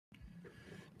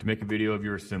To make a video of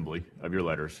your assembly of your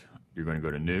letters, you're going to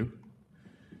go to New.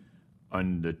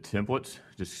 On the templates,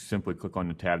 just simply click on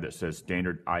the tab that says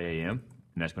Standard IAM,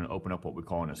 and that's going to open up what we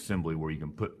call an assembly where you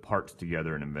can put parts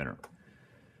together in Inventor.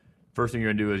 First thing you're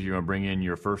going to do is you're going to bring in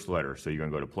your first letter. So you're going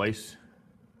to go to Place,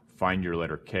 find your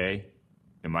letter K,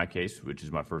 in my case, which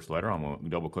is my first letter. I'm going to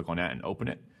double click on that and open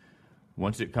it.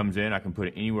 Once it comes in, I can put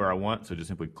it anywhere I want, so just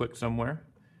simply click somewhere,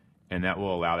 and that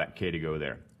will allow that K to go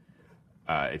there.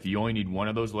 If you only need one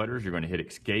of those letters, you're going to hit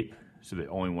Escape so that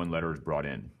only one letter is brought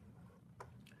in.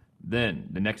 Then,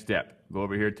 the next step, go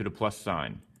over here to the plus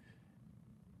sign,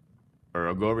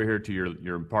 or go over here to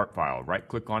your part file,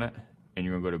 right-click on it, and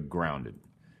you're going to go to Grounded.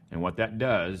 And what that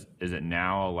does is it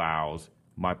now allows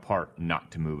my part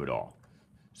not to move at all.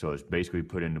 So it's basically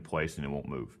put into place and it won't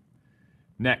move.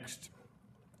 Next,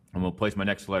 I'm going to place my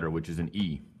next letter, which is an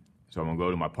E. So I'm going to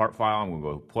go to my part file, I'm going to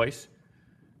go Place,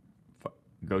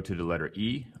 go to the letter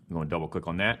E, I'm going to double click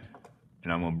on that,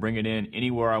 and I'm going to bring it in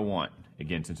anywhere I want.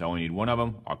 Again, since I only need one of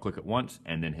them, I'll click it once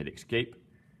and then hit Escape.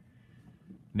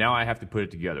 Now I have to put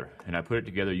it together, and I put it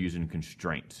together using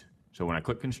constraints. So when I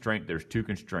click Constraint, there's two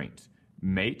constraints.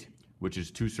 Mate, which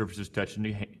is two surfaces touching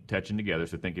together,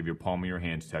 so think of your palm of your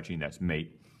hands touching, that's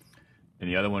mate. And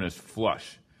the other one is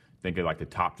Flush. Think of like the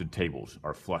tops of tables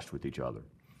are flushed with each other.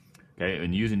 Okay,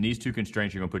 and using these two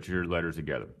constraints, you're going to put your letters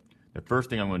together. The first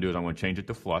thing I'm going to do is I'm going to change it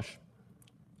to Flush,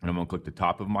 and I'm going to click the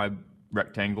top of my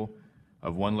rectangle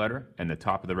of one letter and the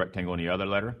top of the rectangle on the other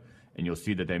letter, and you'll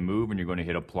see that they move, and you're going to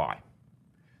hit Apply.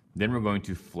 Then we're going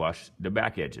to flush the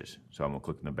back edges. So I'm going to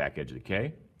click on the back edge of the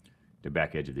K, the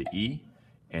back edge of the E,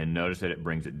 and notice that it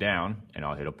brings it down, and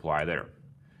I'll hit Apply there.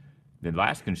 The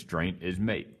last constraint is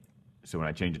Mate. So when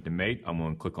I change it to Mate, I'm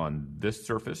going to click on this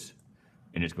surface,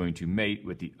 and it's going to mate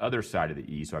with the other side of the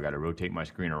E. So I got to rotate my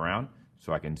screen around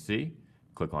so I can see.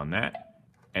 Click on that,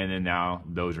 and then now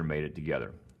those are mated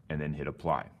together, and then hit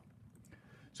Apply.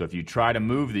 So if you try to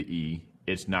move the E,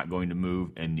 it's not going to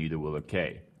move, and neither will the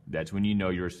K. That's when you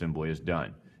know your assembly is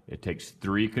done. It takes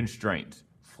three constraints: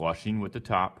 flushing with the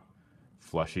top,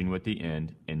 flushing with the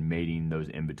end, and mating those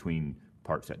in between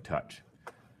parts that touch.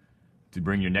 To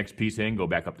bring your next piece in, go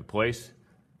back up to Place,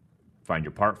 find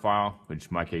your part file, which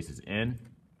in my case is in.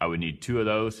 I would need two of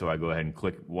those, so I go ahead and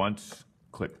click once,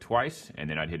 click twice, and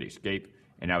then I'd hit Escape,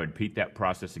 and I would repeat that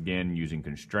process again using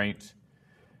constraints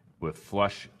with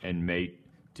flush and mate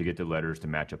to get the letters to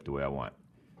match up the way I want.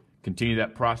 Continue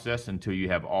that process until you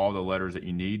have all the letters that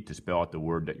you need to spell out the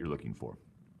word that you're looking for.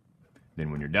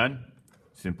 Then when you're done,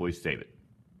 simply save it.